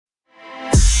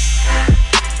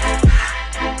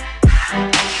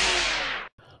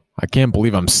can't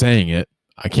believe I'm saying it.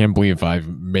 I can't believe I've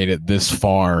made it this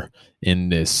far in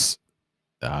this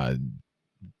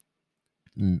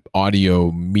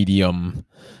audio medium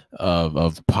of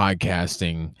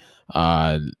podcasting.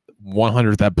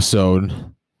 100th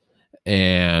episode,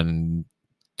 and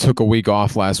took a week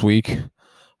off last week.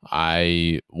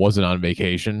 I wasn't on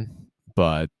vacation,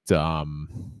 but I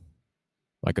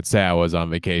could say I was on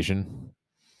vacation.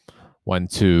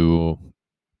 Went to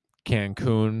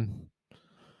Cancun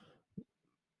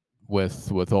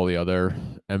with all the other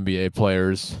NBA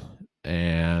players,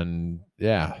 and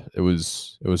yeah, it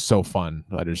was so fun.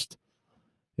 It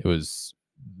was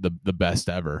the best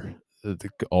ever.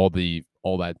 All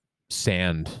that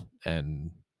sand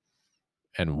and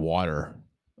water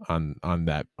on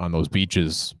those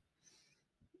beaches.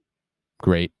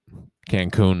 Great.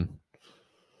 Cancun.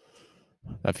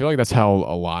 I feel like that's how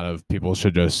a lot of people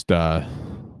should just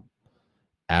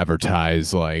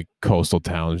advertise, like, coastal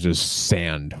towns. Just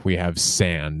sand. We have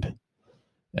sand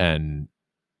and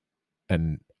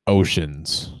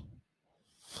oceans.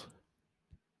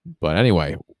 But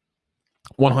anyway,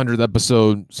 100th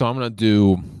episode. So I'm gonna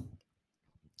do.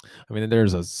 I mean,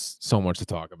 there's so much to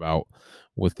talk about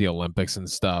with the Olympics and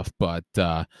stuff, but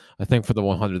I think for the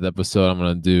 100th episode, I'm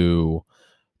gonna do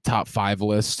top 5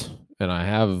 list, and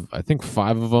I think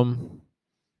 5 of them.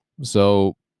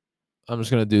 So I'm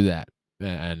just gonna do that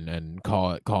and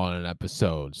call it an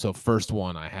episode. So first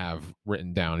one I have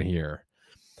written down here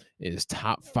is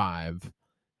top 5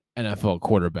 NFL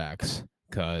quarterbacks,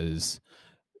 because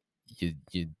you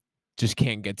just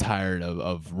can't get tired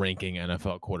of ranking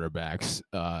NFL quarterbacks,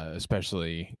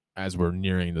 especially as we're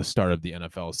nearing the start of the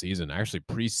NFL season. Actually,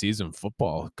 preseason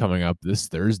football coming up this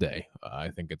Thursday. I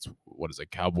think it's,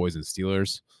 Cowboys and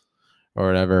Steelers or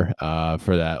whatever,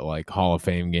 for that, like, Hall of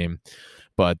Fame game.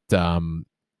 But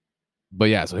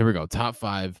yeah, so here we go. Top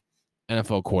 5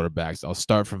 NFL quarterbacks. I'll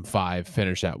start from 5,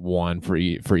 finish at 1 for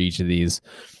each of these.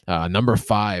 Number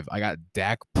 5, I got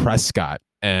Dak Prescott,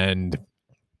 and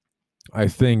I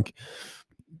think,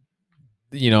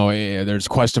 there's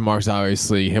question marks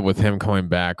obviously with him coming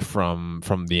back from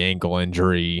the ankle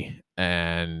injury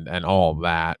and all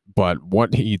that. But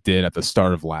what he did at the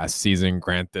start of last season,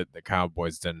 granted the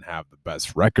Cowboys didn't have the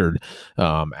best record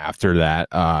after that,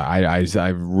 I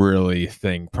really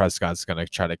think Prescott's going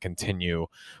to try to continue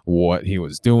what he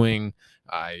was doing.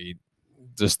 I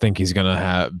just think he's going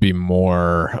to be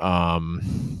more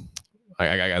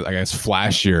I guess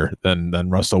flashier than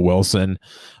Russell Wilson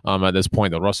at this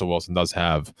point. Though Russell Wilson does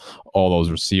have all those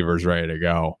receivers ready to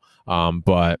go.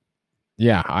 But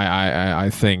yeah, I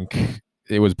think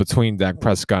it was between Dak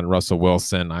Prescott and Russell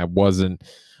Wilson.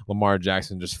 Lamar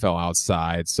Jackson just fell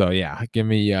outside. So yeah, give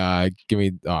me. That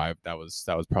was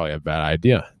probably a bad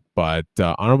idea. But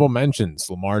honorable mentions: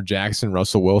 Lamar Jackson,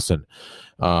 Russell Wilson.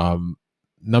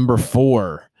 Number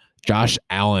 4, Josh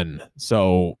Allen.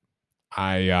 So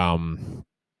I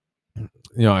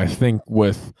think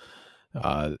with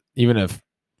even if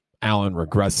Allen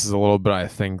regresses a little bit, I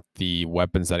think the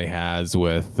weapons that he has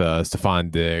with Stephon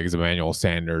Diggs, Emmanuel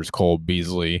Sanders, Cole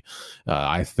Beasley,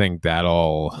 I think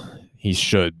he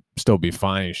should still be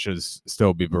fine. He should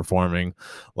still be performing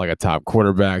like a top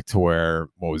quarterback, to where,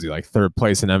 what was he, like 3rd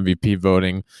place in MVP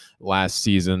voting last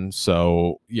season.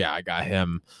 So yeah, I got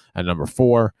him at number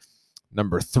 4.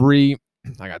 Number 3,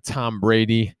 I got Tom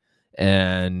Brady.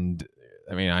 And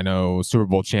I mean, I know Super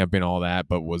Bowl champion, all that,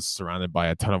 but was surrounded by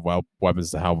a ton of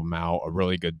weapons to help him out. A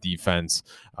really good defense.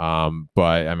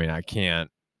 But I mean, I cannot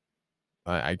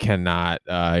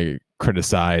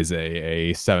criticize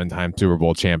a 7-time Super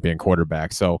Bowl champion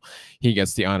quarterback. So he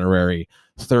gets the honorary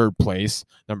 3rd place.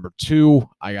 Number 2,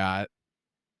 I got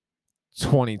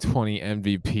 2020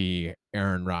 MVP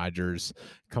Aaron Rodgers,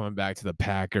 coming back to the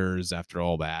Packers after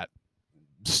all that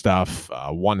stuff.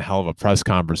 One hell of a press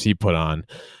conference he put on,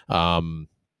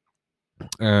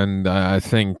 and I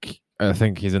think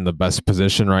he's in the best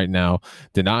position right now.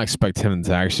 Did not expect him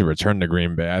to actually return to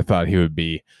Green Bay. I thought he would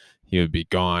be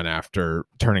gone after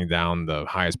turning down the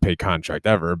highest paid contract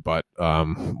ever, but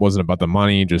wasn't about the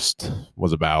money, just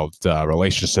was about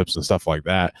relationships and stuff like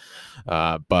that.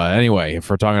 But anyway, if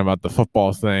we're talking about the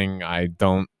football thing, I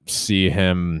don't see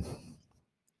him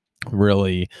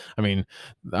really. I mean,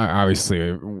 obviously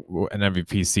an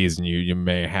MVP season, you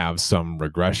may have some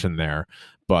regression there,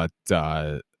 but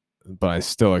I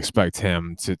still expect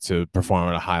him to perform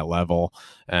at a high level.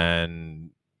 And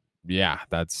yeah,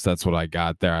 that's what I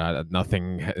got there.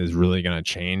 Nothing is really going to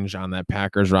change on that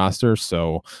Packers roster.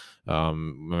 So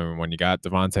when you got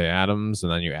Devontae Adams,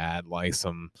 and then you add like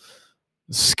some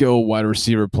skill wide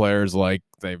receiver players, like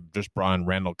they've just brought in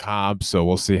Randall Cobb, so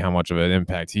we'll see how much of an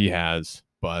impact he has.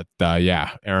 But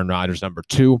yeah, Aaron Rodgers number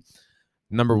 2.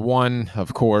 Number 1,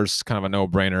 of course, kind of a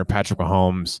no-brainer, Patrick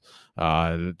Mahomes.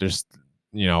 Just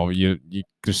you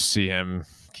just see him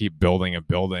keep building and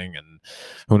building, and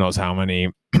who knows how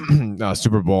many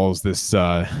Super Bowls this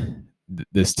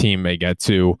team may get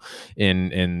to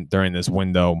in during this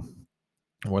window,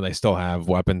 where they still have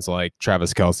weapons like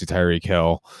Travis Kelce, Tyreek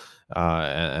Hill,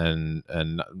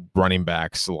 and running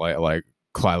backs like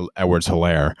Clyde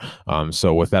Edwards-Helaire.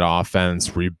 So with that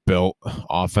offense, rebuilt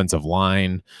offensive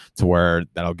line to where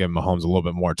that'll give Mahomes a little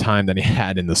bit more time than he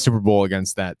had in the Super Bowl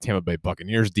against that Tampa Bay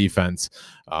Buccaneers defense.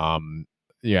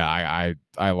 Yeah,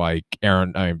 I like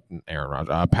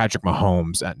Patrick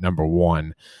Mahomes at number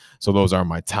 1. So those are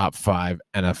my top 5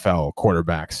 NFL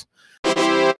quarterbacks.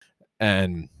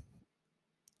 And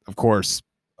of course,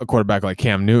 a quarterback like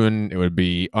Cam Newton, it would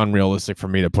be unrealistic for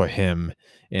me to put him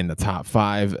in the top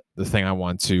 5. The thing I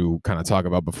want to kind of talk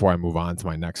about before I move on to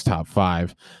my next top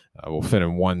 5, we'll fit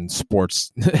in one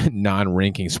sports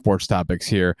non-ranking sports topics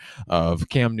here of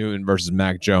Cam Newton versus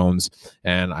Mac Jones.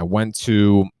 And I went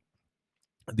to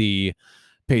the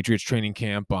Patriots training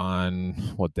camp on,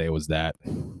 what day was that?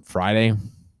 Friday.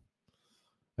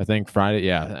 I think Friday,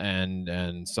 yeah,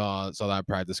 and saw that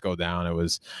practice go down. There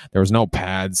was no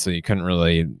pads, so you couldn't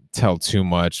really tell too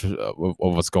much of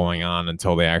what's going on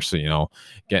until they actually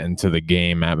get into the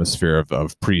game atmosphere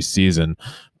of preseason.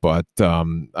 But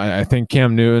I think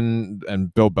Cam Newton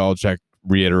and Bill Belichick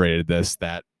reiterated this,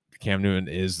 that Cam Newton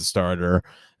is the starter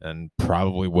and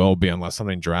probably will be unless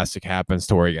something drastic happens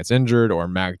to where he gets injured or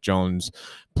Mac Jones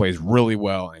plays really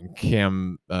well and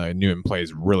Cam Newton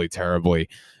plays really terribly.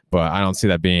 But I don't see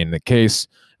that being the case.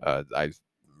 I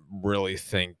really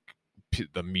think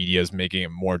the media is making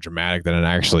it more dramatic than it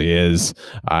actually is.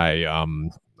 I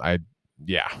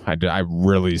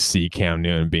really see Cam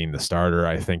Newton being the starter.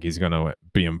 I think he's going to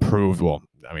be improved. Well,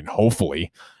 I mean,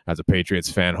 hopefully, as a Patriots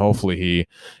fan, hopefully he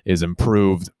is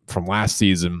improved from last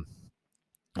season.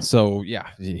 So yeah,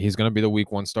 he's going to be the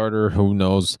week 1 starter. Who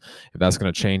knows if that's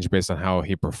going to change based on how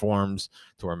he performs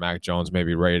to where Mac Jones may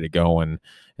be ready to go and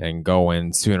go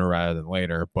in sooner rather than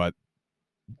later. But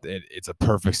it's a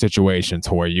perfect situation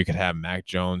to where you could have Mac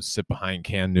Jones sit behind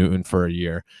Cam Newton for a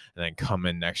year and then come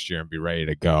in next year and be ready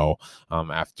to go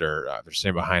after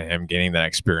sitting behind him, getting that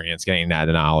experience, getting that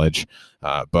knowledge.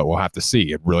 But we'll have to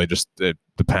see. It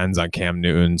depends on Cam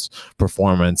Newton's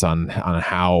performance on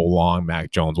how long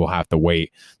Mac Jones will have to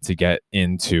wait to get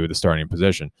into the starting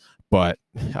position. But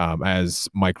as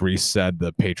Mike Reese said,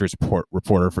 the Patriots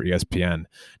reporter for ESPN,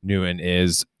 Newton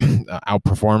is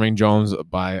outperforming Jones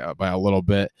by a little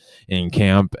bit in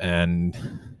camp. And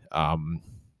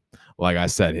like I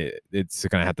said, it's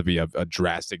going to have to be a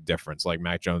drastic difference. Like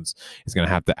Mac Jones is going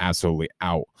to have to absolutely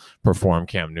outperform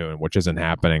Cam Newton, which isn't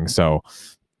happening. So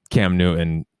Cam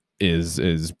Newton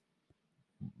is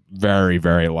very,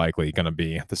 very likely going to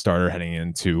be the starter heading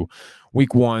into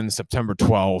week 1, September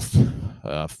 12th,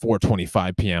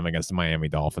 4:25 p.m. against the Miami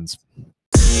Dolphins.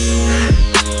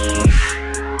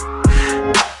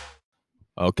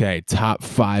 Okay, top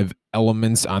 5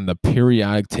 elements on the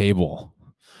periodic table.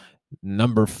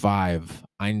 Number 5,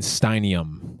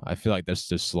 Einsteinium. I feel like that's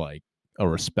just like a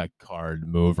respect card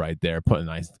move right there, putting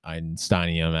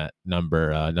Einsteinium at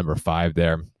number 5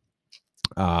 there.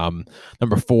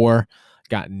 Number 4,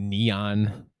 got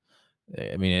neon.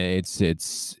 I mean,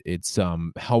 it's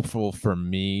helpful for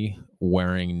me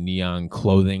wearing neon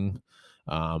clothing,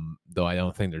 though I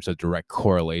don't think there's a direct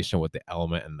correlation with the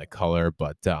element and the color.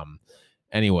 But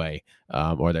anyway,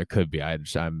 or there could be. I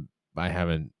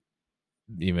haven't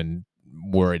even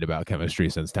worried about chemistry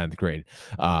since 10th grade.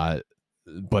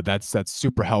 But that's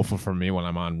super helpful for me when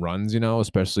I'm on runs,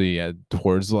 especially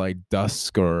towards like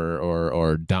dusk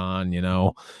or dawn,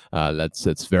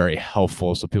 that's very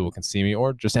helpful so people can see me,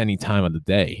 or just any time of the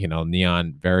day,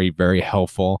 neon, very, very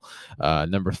helpful.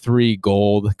 Number 3,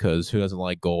 gold, because who doesn't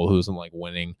like gold? Who doesn't like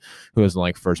winning? Who doesn't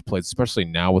like first place? Especially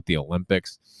now with the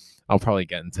Olympics. I'll probably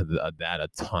get into that a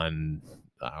ton.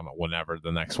 I don't know, whenever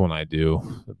the next one I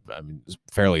do. I mean,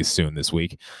 fairly soon this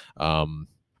week.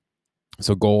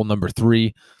 So gold, number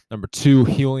 3. Number 2,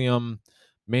 helium,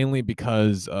 mainly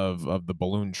because of the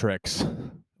balloon tricks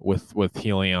with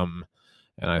helium.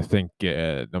 And I think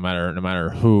no matter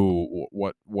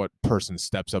what person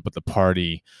steps up at the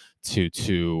party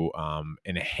to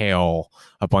inhale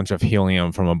a bunch of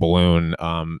helium from a balloon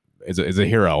is a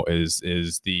hero,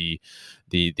 is the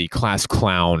class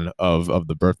clown of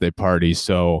the birthday party.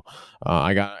 So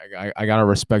I gotta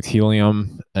respect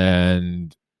helium,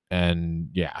 and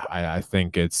yeah, I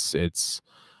think it's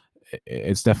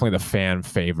definitely the fan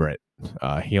favorite.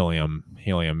 Helium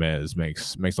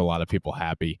makes a lot of people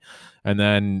happy. And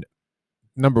then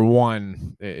number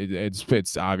one,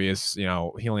 it's obvious,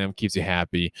 helium keeps you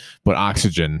happy, but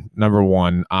oxygen, number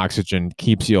one, oxygen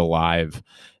keeps you alive.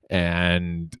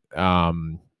 And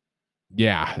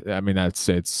yeah, I mean, it's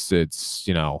a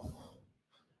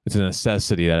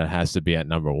necessity that it has to be at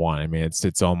number one. I mean,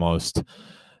 it's almost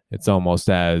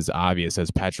as obvious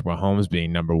as Patrick Mahomes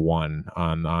being number one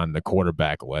on the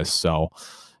quarterback list. So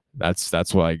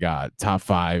that's what I got. Top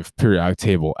five periodic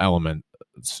table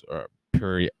elements, or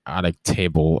periodic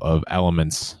table of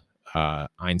elements: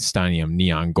 Einsteinium,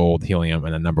 neon, gold, helium,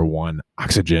 and a number one,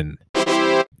 oxygen.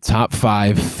 Top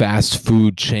five fast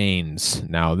food chains.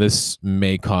 Now, this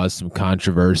may cause some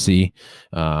controversy.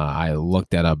 I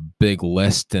looked at a big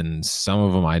list, and some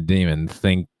of them I didn't even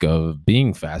think of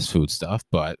being fast food stuff,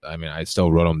 but I mean, I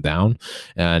still wrote them down.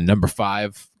 And number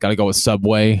five, got to go with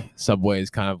Subway. Subway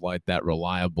is kind of like that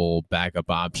reliable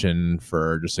backup option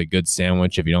for just a good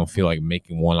sandwich if you don't feel like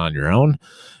making one on your own.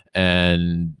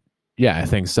 And yeah, I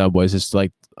think Subway is just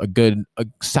like a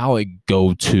solid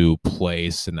go-to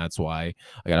place, and that's why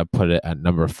I gotta put it at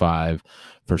number five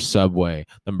for Subway.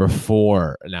 Number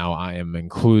four, now I am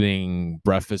including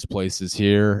breakfast places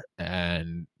here,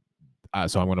 and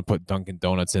so I'm gonna put Dunkin'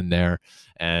 Donuts in there.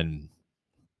 And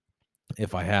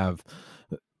if I have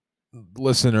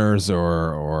listeners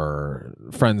or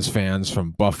friends, fans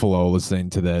from Buffalo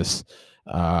listening to this,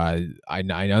 I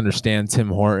understand Tim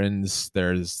Hortons.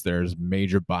 There's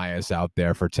major bias out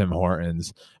there for Tim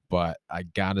Hortons, but I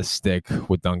gotta stick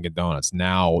with Dunkin' Donuts.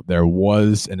 Now, there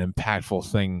was an impactful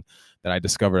thing that I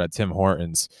discovered at Tim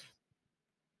Hortons.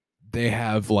 They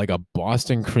have like a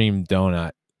Boston cream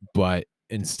donut, but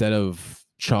instead of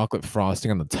chocolate frosting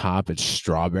on the top, it's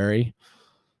strawberry.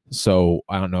 So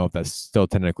I don't know if that's still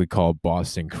technically called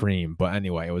Boston cream, but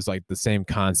anyway, it was like the same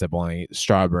concept, only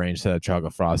strawberry instead of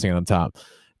chocolate frosting on top.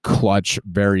 Clutch,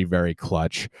 very, very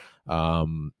clutch.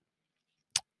 Um,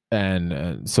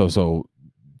 and so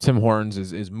Tim Hortons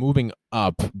is moving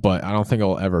up, but I don't think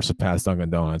it'll ever surpass Dunkin'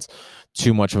 Donuts.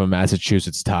 Too much of a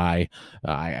Massachusetts tie.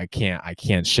 I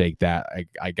can't shake that.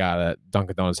 I gotta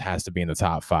Dunkin' Donuts has to be in the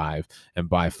top five, and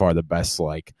by far the best.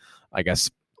 Like, I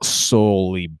guess,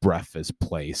 solely breakfast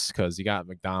place, because you got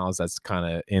McDonald's that's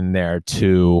kind of in there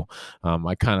too.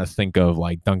 I kind of think of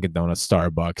like Dunkin' Donuts,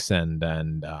 Starbucks,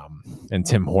 and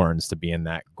Tim Hortons to be in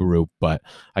that group, but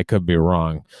I could be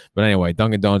wrong. But anyway,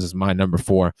 Dunkin' Donuts is my number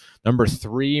four. Number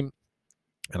three,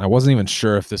 and I wasn't even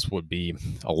sure if this would be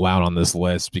allowed on this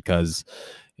list because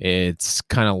it's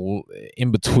kind of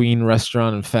in between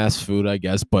restaurant and fast food, I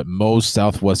guess. But Moe's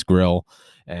Southwest Grill,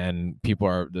 and people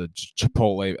are the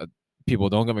Chipotle. People,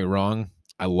 don't get me wrong,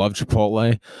 I love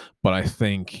Chipotle, but I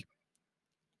think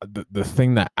the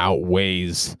thing that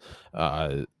outweighs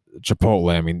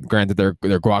Chipotle, I mean, granted, their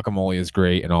guacamole is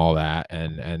great and all that,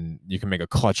 and you can make a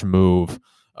clutch move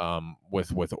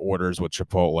with orders with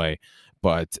Chipotle,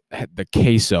 but the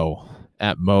queso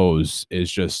at Moe's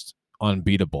is just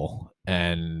unbeatable,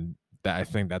 and I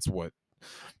think that's what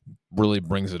really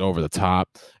brings it over the top.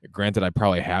 Granted, I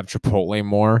probably have Chipotle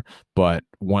more, but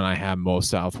when I have Moe's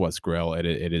Southwest Grill, it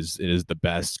is the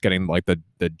best. Getting like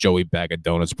the Joey Bag of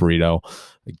Donuts burrito,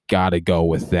 I gotta go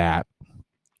with that.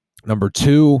 Number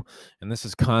two, and this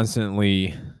has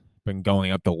constantly been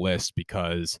going up the list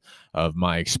because of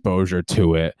my exposure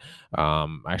to it. I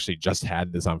actually just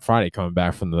had this on Friday coming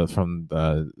back from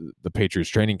the Patriots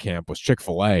training camp, was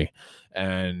Chick-fil-A.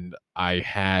 And I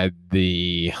had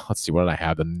let's see, what did I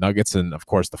have? The nuggets and of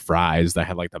course the fries. I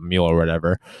had like the meal or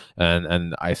whatever.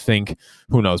 And I think,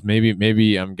 who knows,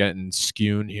 maybe I'm getting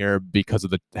skewed here because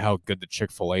of how good the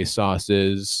Chick-fil-A sauce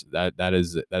is. That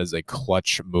is a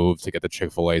clutch move to get the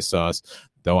Chick-fil-A sauce.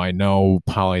 Though I know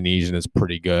Polynesian is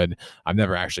pretty good. I've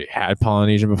never actually had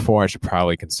Polynesian before. I should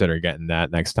probably consider getting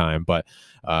that next time. But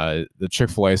the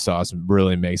Chick-fil-A sauce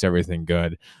really makes everything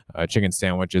good. Chicken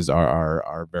sandwiches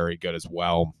are very good as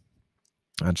well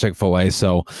on Chick-fil-A.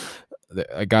 So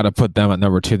I got to put them at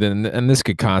number two. And this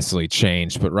could constantly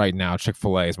change, but right now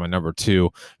Chick-fil-A is my number two,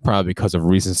 probably because of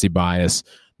recency bias.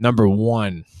 Number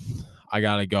one, I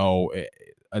got to go.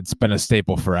 It's been a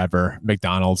staple forever.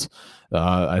 McDonald's.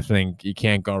 I think you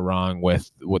can't go wrong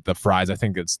with the fries. I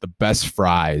think it's the best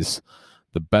fries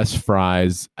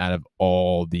out of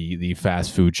all the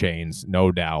fast food chains,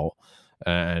 no doubt.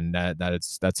 And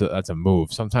that's a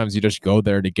move. Sometimes you just go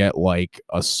there to get like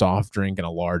a soft drink and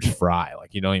a large fry.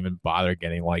 Like, you don't even bother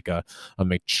getting like a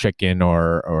McChicken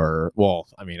or well,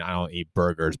 I mean, I don't eat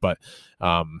burgers, but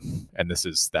and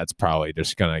that's probably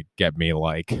just gonna get me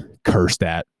like cursed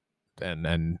at,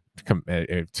 and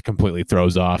it completely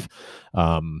throws off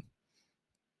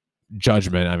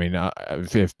judgment. I mean,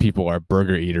 if people are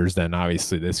burger eaters, then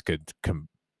obviously this could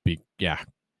be, yeah,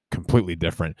 completely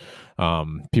different.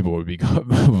 People would be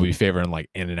would be favoring like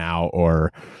In-N-Out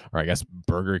or I guess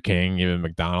Burger King, even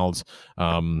McDonald's.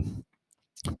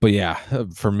 But yeah,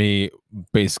 for me,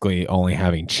 basically only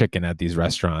having chicken at these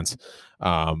restaurants.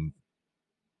 Um,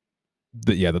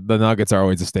 the nuggets are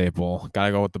always a staple.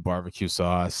 Gotta go with the barbecue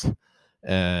sauce,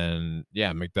 and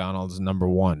yeah, McDonald's is number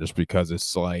one just because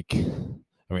it's like,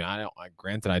 I mean,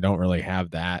 granted, I don't really have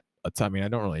that a ton. I mean, I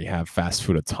don't really have fast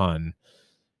food a ton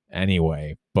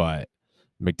anyway, but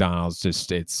McDonald's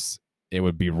just it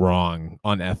would be wrong,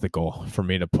 unethical for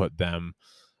me to put them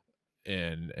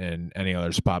in any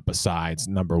other spot besides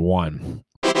number one.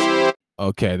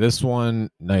 Okay, this one,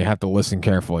 now you have to listen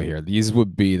carefully here. These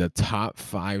would be the top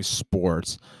 5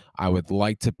 sports I would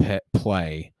like to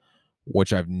play,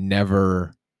 which I've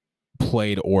never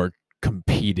played or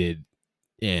competed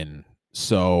in.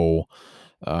 So,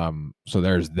 so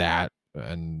there's that,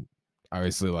 and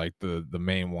obviously, like the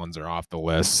main ones are off the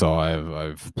list. So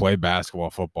I've played basketball,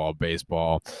 football,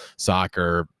 baseball,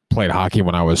 soccer. Played hockey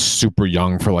when I was super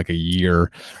young for like a year.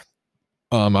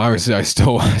 Obviously, I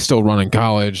still run in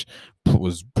college.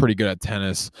 Was pretty good at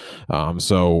tennis.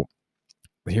 So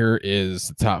here is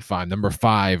the top 5. Number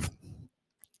 5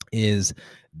 is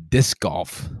disc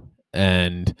golf,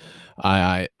 and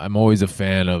I'm always a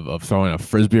fan of throwing a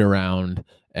frisbee around,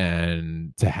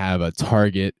 and to have a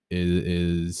target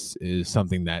is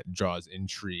something that draws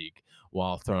intrigue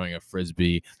while throwing a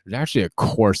frisbee. There's actually a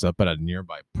course up at a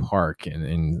nearby park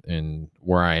in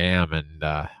where I am, and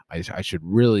I should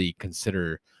really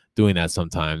consider doing that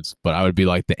sometimes. But I would be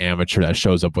like the amateur that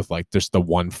shows up with like just the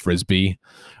one frisbee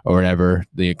or whatever,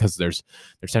 because there's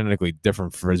technically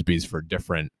different frisbees for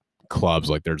different clubs.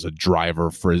 Like there's a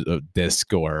driver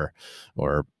disc, or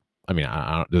I mean,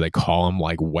 I don't, do they call them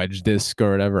like wedge disc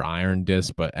or whatever, iron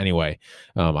disc? But anyway,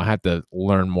 I have to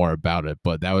learn more about it.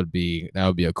 But that would be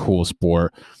a cool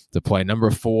sport to play. Number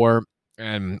 4,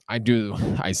 and I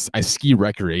ski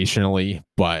recreationally,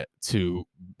 but to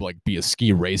like be a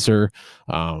ski racer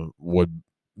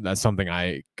that's something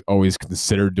I always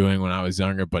considered doing when I was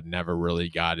younger, but never really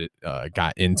got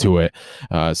into it.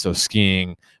 So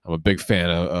skiing, I'm a big fan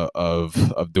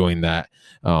of doing that.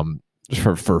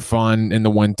 For fun in the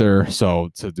winter.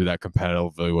 So to do that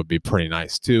competitively would be pretty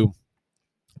nice too.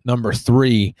 Number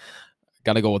 3,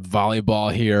 got to go with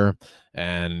volleyball here.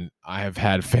 And I have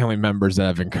had family members that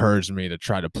have encouraged me to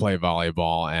try to play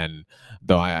volleyball. And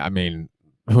though I mean,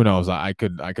 who knows? I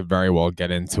could very well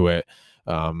get into it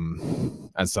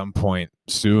at some point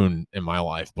soon in my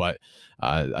life. But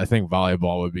I think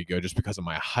volleyball would be good just because of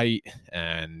my height.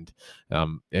 And I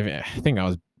think I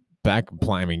was back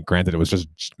playing. I mean, granted, it was just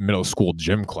middle school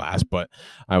gym class, but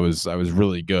I was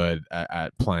really good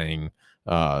at playing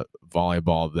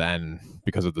volleyball then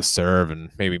because of the serve,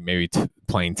 and maybe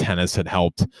playing tennis had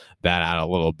helped that out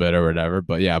a little bit or whatever.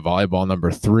 But yeah, volleyball number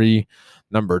 3.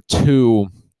 Number 2,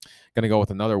 gonna go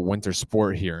with another winter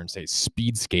sport here and say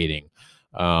speed skating.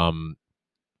 And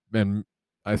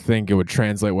I think it would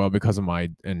translate well because of my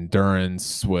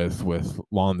endurance with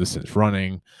long distance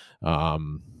running.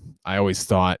 I always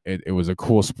thought it was a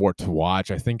cool sport to watch.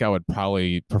 I think I would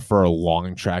probably prefer a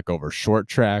long track over short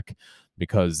track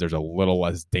because there's a little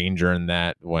less danger in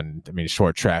that.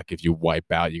 Short track, if you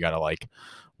wipe out, you got to like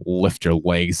lift your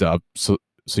legs up so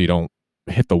you don't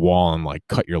hit the wall and like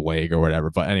cut your leg or whatever.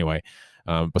 But anyway,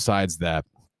 besides that,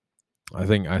 I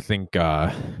think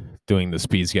doing the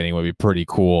speed skating would be pretty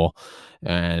cool.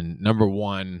 And number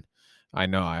 1, I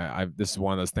know this is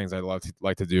one of those things I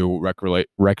like to do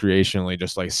recreationally,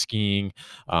 just like skiing,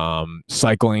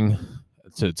 cycling,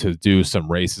 to do some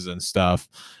races and stuff.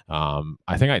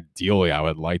 I think ideally I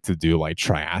would like to do like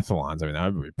triathlons. I mean,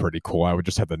 that would be pretty cool. I would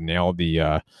just have to nail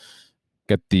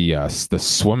get the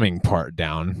swimming part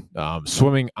down.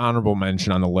 Swimming, honorable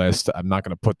mention on the list. I'm not going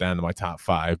to put that into my top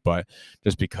 5, but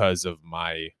just because of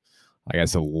my, I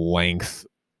guess, length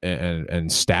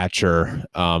and stature,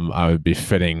 I would be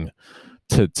fitting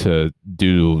to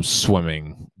do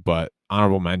swimming. But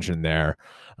honorable mention there.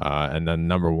 And then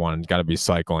number 1 got to be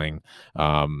cycling.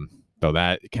 Though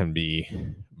that can be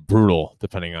brutal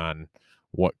depending on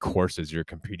what courses you're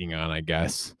competing on, I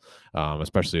guess.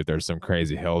 Especially if there's some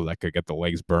crazy hills that could get the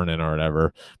legs burning or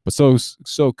whatever. But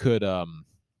so could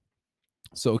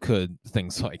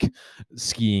things like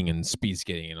skiing and speed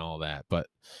skating and all that. But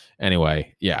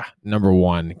anyway, yeah, number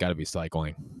 1 got to be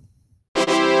cycling.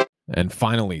 And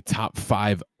finally, top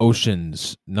 5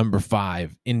 oceans. Number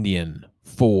 5, Indian.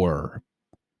 4,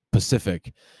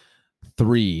 Pacific.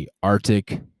 3,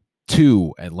 Arctic.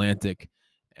 2, Atlantic.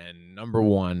 And number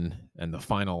 1, and the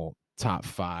final top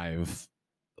 5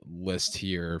 list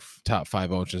here, top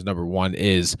 5 oceans, number 1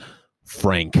 is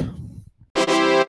Frank.